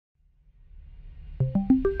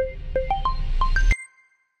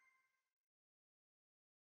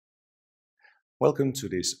Welcome to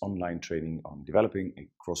this online training on developing a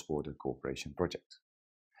cross-border cooperation project.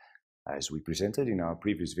 As we presented in our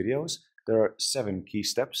previous videos, there are 7 key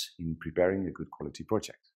steps in preparing a good quality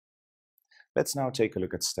project. Let's now take a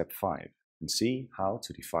look at step 5 and see how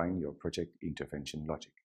to define your project intervention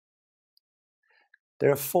logic. There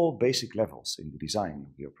are 4 basic levels in the design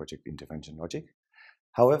of your project intervention logic.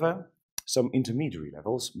 However, some intermediary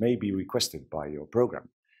levels may be requested by your program.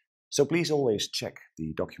 So please always check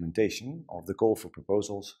the documentation of the call for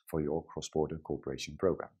proposals for your cross-border cooperation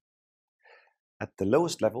program. At the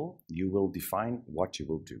lowest level, you will define what you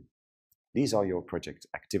will do. These are your project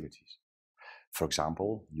activities. For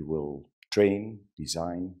example, you will train,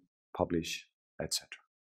 design, publish, etc.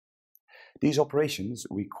 These operations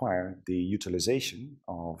require the utilization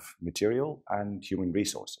of material and human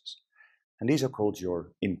resources, and these are called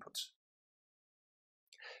your inputs.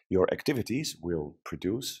 Your activities will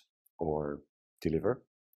produce or deliver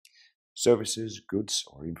services, goods,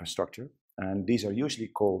 or infrastructure, and these are usually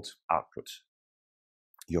called outputs.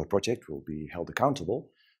 Your project will be held accountable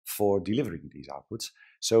for delivering these outputs,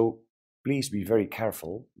 so please be very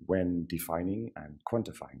careful when defining and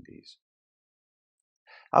quantifying these.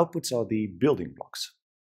 Outputs are the building blocks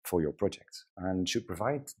for your project and should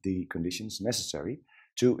provide the conditions necessary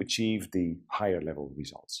to achieve the higher level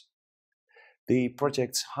results. The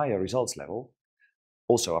project's higher results level,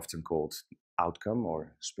 also often called outcome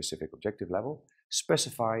or specific objective level,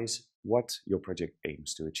 specifies what your project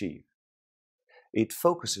aims to achieve. It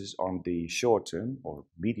focuses on the short-term or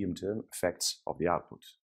medium-term effects of the output.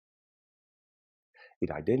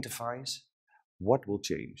 It identifies what will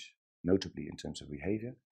change, notably in terms of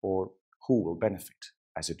behavior, or who will benefit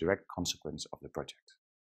as a direct consequence of the project.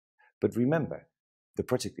 But remember, the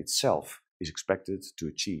project itself is expected to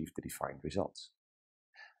achieve the defined results.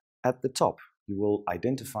 At the top, you will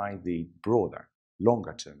identify the broader,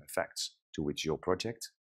 longer-term effects to which your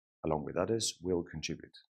project, along with others, will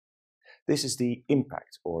contribute. This is the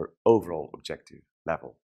impact or overall objective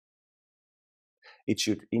level. It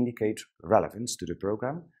should indicate relevance to the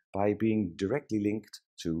program by being directly linked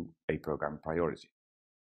to a program priority.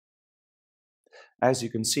 As you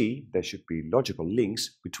can see, there should be logical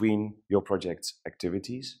links between your project's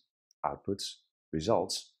activities, outputs,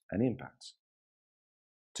 results, and impacts.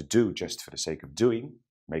 To do just for the sake of doing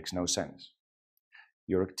makes no sense.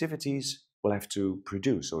 Your activities will have to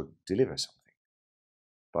produce or deliver something.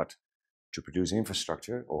 But to produce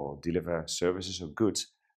infrastructure or deliver services or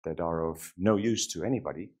goods that are of no use to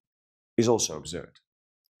anybody is also absurd.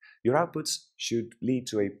 Your outputs should lead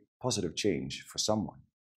to a positive change for someone,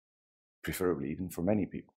 preferably even for many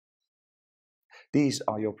people. These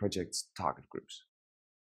are your project's target groups.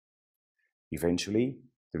 Eventually,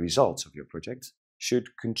 the results of your project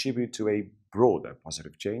should contribute to a broader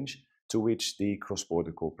positive change to which the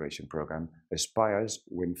cross-border cooperation program aspires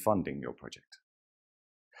when funding your project.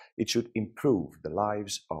 It should improve the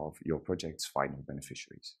lives of your project's final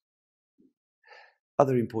beneficiaries.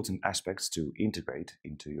 Other important aspects to integrate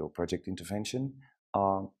into your project intervention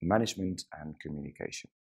are management and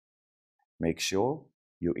communication. Make sure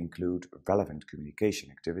you include relevant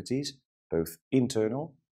communication activities, both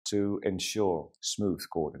internal to ensure smooth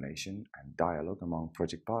coordination and dialogue among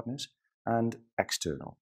project partners, and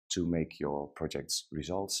external to make your project's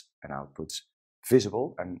results and outputs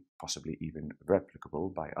visible and possibly even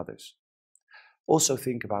replicable by others. Also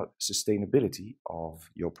think about sustainability of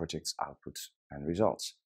your project's outputs and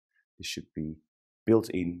results. This should be built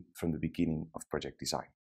in from the beginning of project design.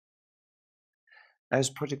 As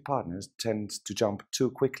project partners tend to jump too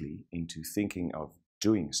quickly into thinking of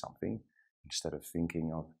doing something instead of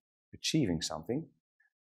thinking of achieving something,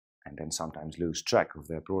 and then sometimes lose track of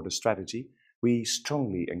their broader strategy, we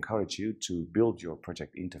strongly encourage you to build your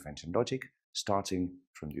project intervention logic starting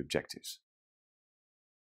from the objectives.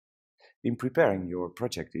 In preparing your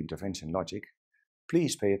project intervention logic,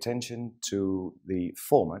 please pay attention to the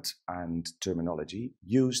format and terminology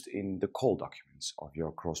used in the call documents of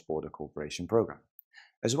your cross-border cooperation program,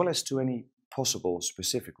 as well as to any possible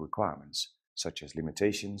specific requirements, such as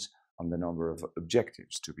limitations on the number of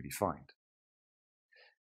objectives to be defined.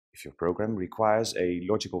 If your program requires a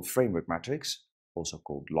logical framework matrix, also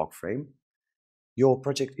called log frame, your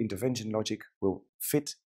project intervention logic will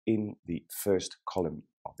fit in the first column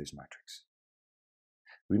of this matrix.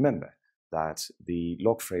 Remember that the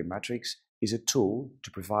log frame matrix is a tool to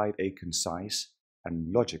provide a concise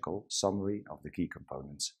and logical summary of the key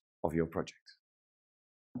components of your project.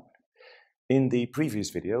 In the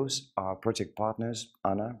previous videos, our project partners,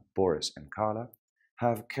 Anna, Boris, and Carla,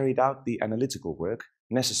 have carried out the analytical work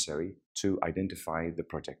necessary to identify the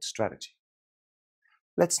project strategy.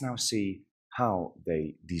 Let's now see how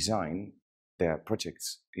they design their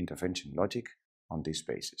project's intervention logic on this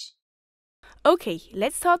basis. Okay,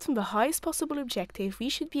 let's start from the highest possible objective we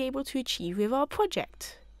should be able to achieve with our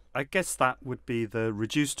project. I guess that would be the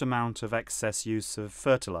reduced amount of excess use of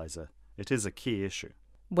fertilizer. It is a key issue.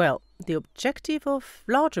 Well, the objective of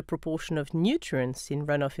larger proportion of nutrients in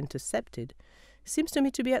runoff intercepted seems to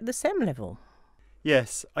me to be at the same level.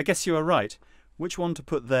 Yes, I guess you are right. Which one to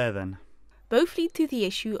put there then? Both lead to the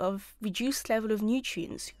issue of reduced level of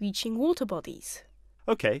nutrients reaching water bodies.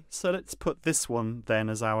 Okay, so let's put this one then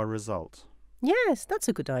as our result. Yes, that's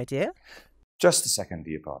a good idea. Just a second,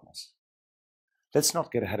 dear partners. Let's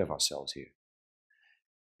not get ahead of ourselves here.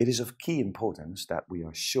 It is of key importance that we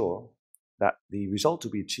are sure that the result to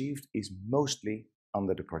be achieved is mostly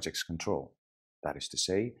under the project's control. That is to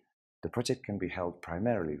say, the project can be held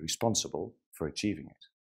primarily responsible for achieving it.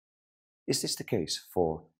 Is this the case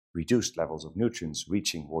for reduced levels of nutrients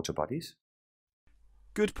reaching water bodies?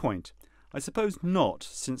 Good point. I suppose not,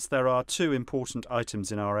 since there are two important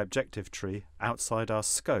items in our objective tree outside our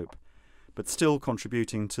scope, but still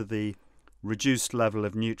contributing to the reduced level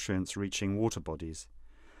of nutrients reaching water bodies.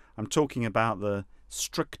 I'm talking about the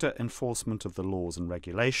stricter enforcement of the laws and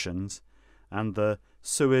regulations and the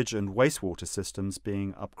sewage and wastewater systems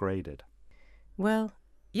being upgraded. Well,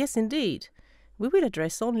 yes indeed. We will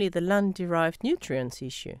address only the land-derived nutrients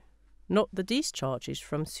issue, not the discharges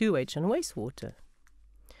from sewage and wastewater.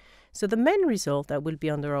 So the main result that will be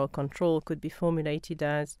under our control could be formulated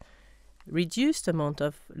as reduced amount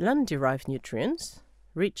of land-derived nutrients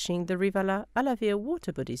reaching the Rivala Alavia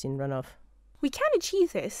water bodies in runoff. We can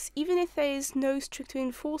achieve this even if there is no stricter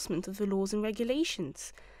enforcement of the laws and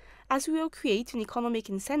regulations, as we will create an economic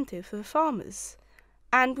incentive for the farmers.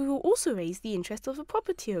 And we will also raise the interest of the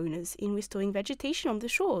property owners in restoring vegetation on the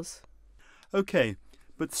shores. Okay,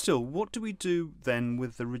 but still, what do we do then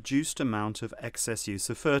with the reduced amount of excess use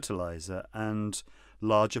of fertilizer and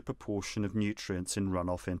larger proportion of nutrients in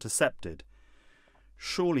runoff intercepted?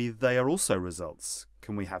 Surely they are also results.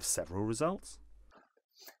 Can we have several results?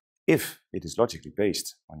 If it is logically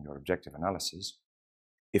based on your objective analysis,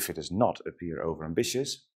 if it does not appear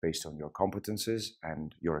overambitious based on your competences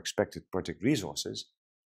and your expected project resources,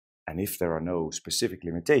 and if there are no specific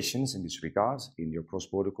limitations in this regard in your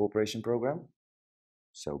cross-border cooperation program,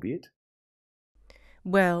 so be it.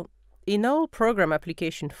 Well, in our program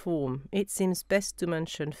application form, it seems best to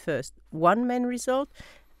mention first one main result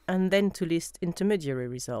and then to list intermediary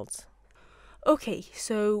results. Okay,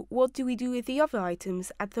 so what do we do with the other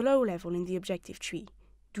items at the low level in the objective tree?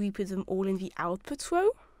 Do we put them all in the outputs row?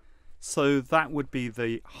 So that would be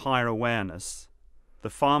the higher awareness,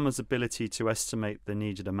 the farmer's ability to estimate the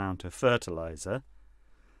needed amount of fertilizer,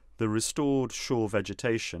 the restored shore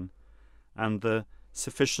vegetation, and the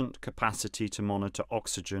sufficient capacity to monitor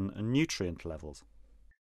oxygen and nutrient levels.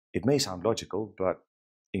 It may sound logical, but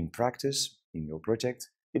in practice, in your project,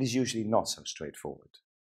 it is usually not so straightforward.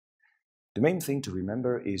 The main thing to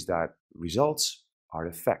remember is that results are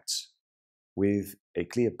effects with a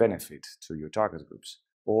clear benefit to your target groups,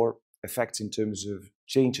 or effects in terms of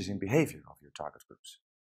changes in behavior of your target groups.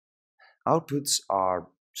 Outputs are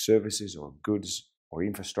services or goods or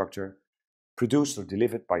infrastructure produced or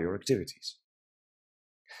delivered by your activities.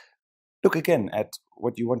 Look again at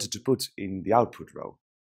what you wanted to put in the output row.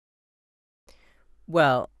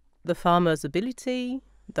 Well, the farmer's ability,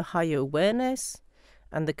 the higher awareness,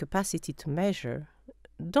 and the capacity to measure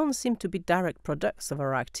don't seem to be direct products of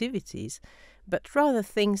our activities, but rather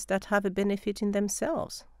things that have a benefit in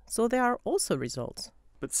themselves. So they are also results.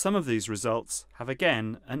 But some of these results have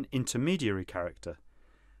again an intermediary character.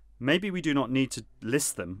 Maybe we do not need to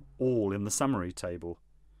list them all in the summary table,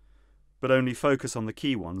 but only focus on the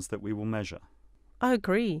key ones that we will measure. I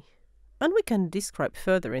agree. And we can describe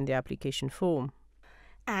further in the application form.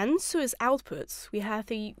 And so as outputs, we have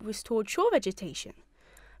the restored shore vegetation.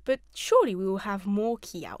 But surely we will have more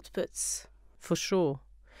key outputs. For sure.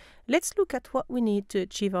 Let's look at what we need to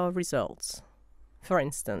achieve our results. For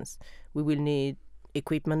instance, we will need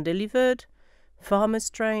equipment delivered, farmers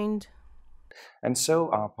trained. And so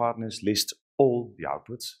our partners list all the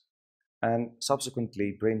outputs and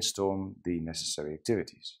subsequently brainstorm the necessary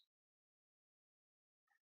activities.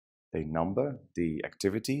 They number the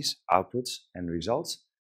activities, outputs, and results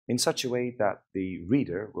in such a way that the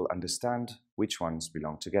reader will understand which ones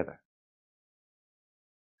belong together.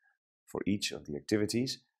 For each of the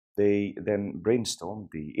activities, they then brainstorm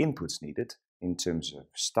the inputs needed in terms of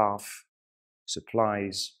staff,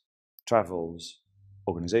 supplies, travels,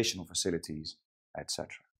 organizational facilities, etc.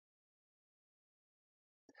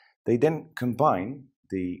 They then combine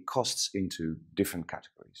the costs into different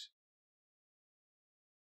categories.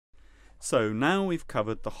 So now we've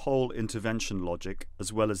covered the whole intervention logic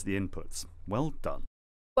as well as the inputs. Well done.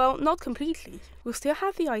 Well, not completely. We'll still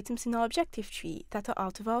have the items in our objective tree that are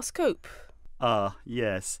out of our scope. Ah,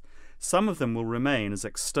 yes. Some of them will remain as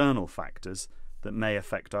external factors that may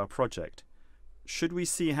affect our project. Should we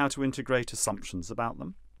see how to integrate assumptions about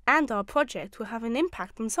them? And our project will have an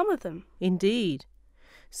impact on some of them. Indeed.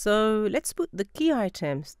 So let's put the key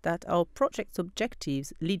items that our project's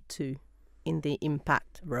objectives lead to in the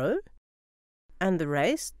impact row, and the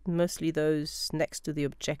rest, mostly those next to the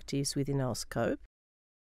objectives within our scope,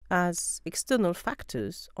 as external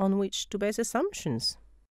factors on which to base assumptions.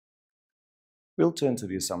 We'll turn to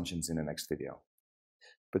the assumptions in the next video.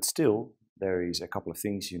 But still, there is a couple of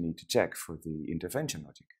things you need to check for the intervention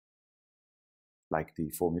logic, like the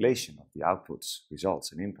formulation of the outputs,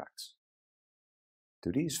 results, and impacts.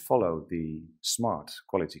 Do these follow the SMART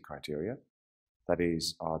quality criteria? That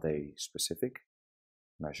is, are they specific,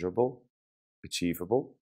 measurable,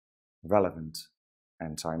 achievable, relevant,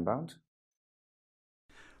 and time-bound?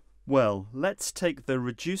 Well, let's take the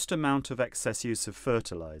reduced amount of excess use of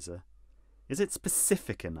fertiliser. Is it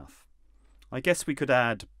specific enough? I guess we could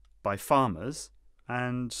add by farmers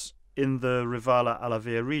and in the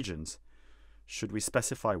Rivala-Alavia regions. Should we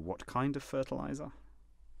specify what kind of fertiliser?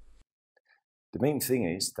 The main thing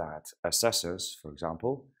is that assessors, for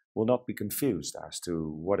example, will not be confused as to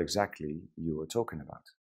what exactly you are talking about.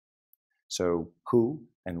 So who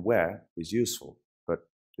and where is useful, but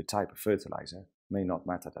the type of fertilizer may not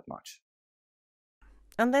matter that much.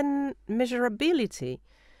 And then measurability.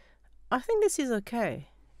 I think this is okay.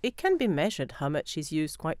 It can be measured how much is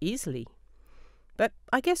used quite easily. But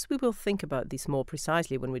I guess we will think about this more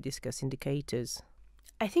precisely when we discuss indicators.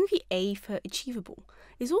 I think the A for achievable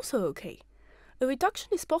is also okay. A reduction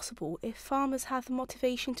is possible if farmers have the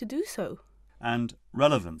motivation to do so. And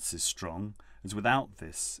relevance is strong, as without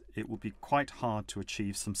this, it will be quite hard to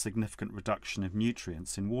achieve some significant reduction of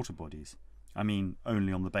nutrients in water bodies. I mean,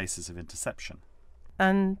 only on the basis of interception.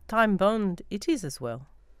 And time-bound it is as well,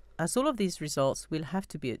 as all of these results will have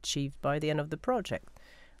to be achieved by the end of the project.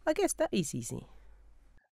 I guess that is easy.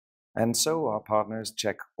 And so our partners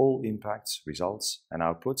check all impacts, results, and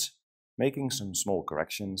outputs, making some small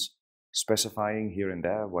corrections, specifying here and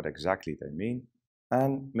there what exactly they mean,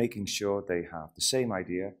 and making sure they have the same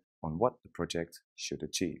idea on what the project should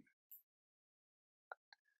achieve.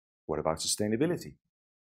 What about sustainability?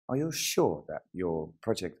 Are you sure that your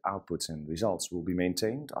project outputs and results will be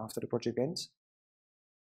maintained after the project ends?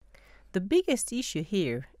 The biggest issue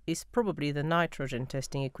here is probably the nitrogen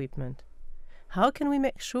testing equipment. How can we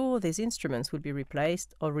make sure these instruments will be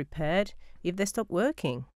replaced or repaired if they stop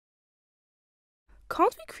working?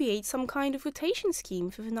 Can't we create some kind of rotation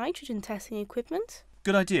scheme for the nitrogen testing equipment?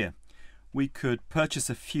 Good idea. We could purchase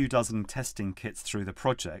a few dozen testing kits through the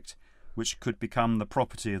project, which could become the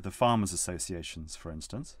property of the farmers' associations, for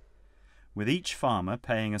instance, with each farmer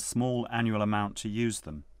paying a small annual amount to use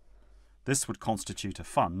them. This would constitute a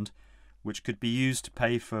fund, which could be used to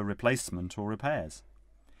pay for replacement or repairs.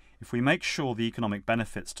 If we make sure the economic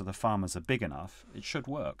benefits to the farmers are big enough, it should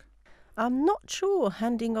work. I'm not sure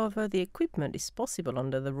handing over the equipment is possible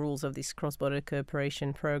under the rules of this cross-border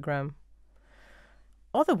cooperation program.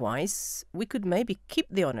 Otherwise, we could maybe keep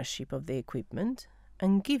the ownership of the equipment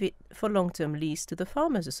and give it for long-term lease to the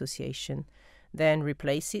Farmers Association, then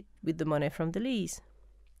replace it with the money from the lease.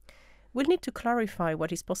 We'll need to clarify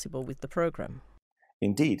what is possible with the program.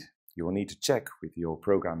 Indeed, you will need to check with your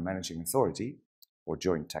program managing authority or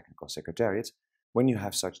joint technical secretariat when you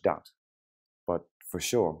have such doubt. But for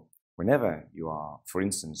sure, whenever you are, for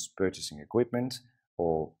instance, purchasing equipment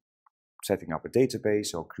or setting up a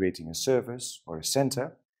database or creating a service or a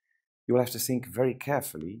center, you will have to think very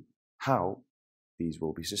carefully how these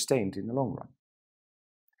will be sustained in the long run.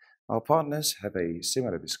 Our partners have a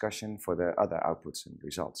similar discussion for their other outputs and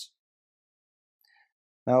results.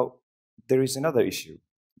 Now, there is another issue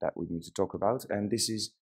that we need to talk about, and this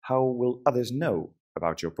is how will others know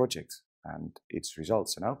about your project and its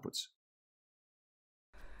results and outputs?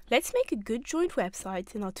 Let's make a good joint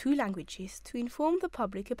website in our two languages to inform the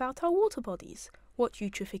public about our water bodies, what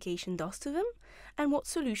eutrophication does to them, and what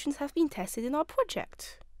solutions have been tested in our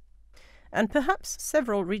project. And perhaps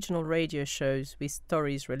several regional radio shows with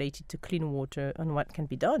stories related to clean water and what can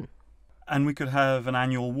be done. And we could have an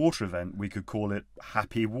annual water event. We could call it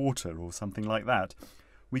Happy Water or something like that.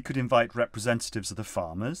 We could invite representatives of the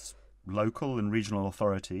farmers, local and regional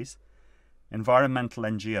authorities, environmental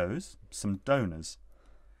NGOs, some donors,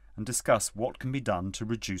 and discuss what can be done to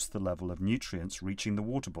reduce the level of nutrients reaching the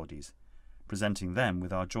water bodies, presenting them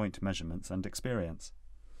with our joint measurements and experience.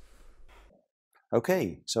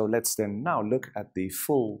 Okay, so let's then now look at the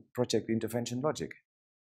full project intervention logic.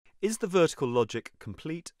 Is the vertical logic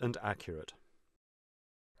complete and accurate?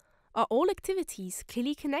 Are all activities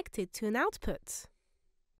clearly connected to an output?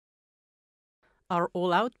 Are all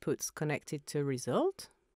outputs connected to a result?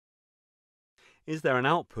 Is there an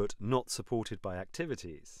output not supported by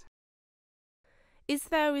activities? Is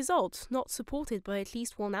there a result not supported by at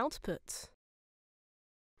least one output?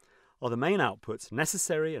 Are the main outputs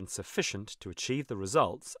necessary and sufficient to achieve the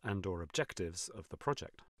results and/or objectives of the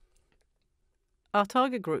project? Are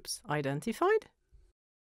target groups identified?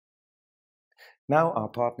 Now our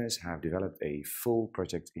partners have developed a full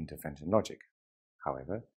project intervention logic.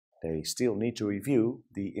 However, they still need to review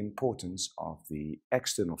the importance of the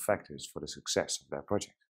external factors for the success of their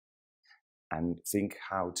project and think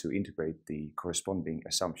how to integrate the corresponding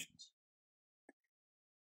assumptions.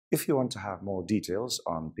 If you want to have more details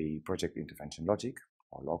on the project intervention logic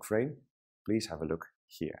or log frame, please have a look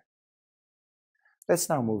here. Let's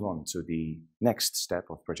now move on to the next step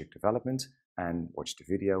of project development and watch the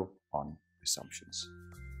video on assumptions.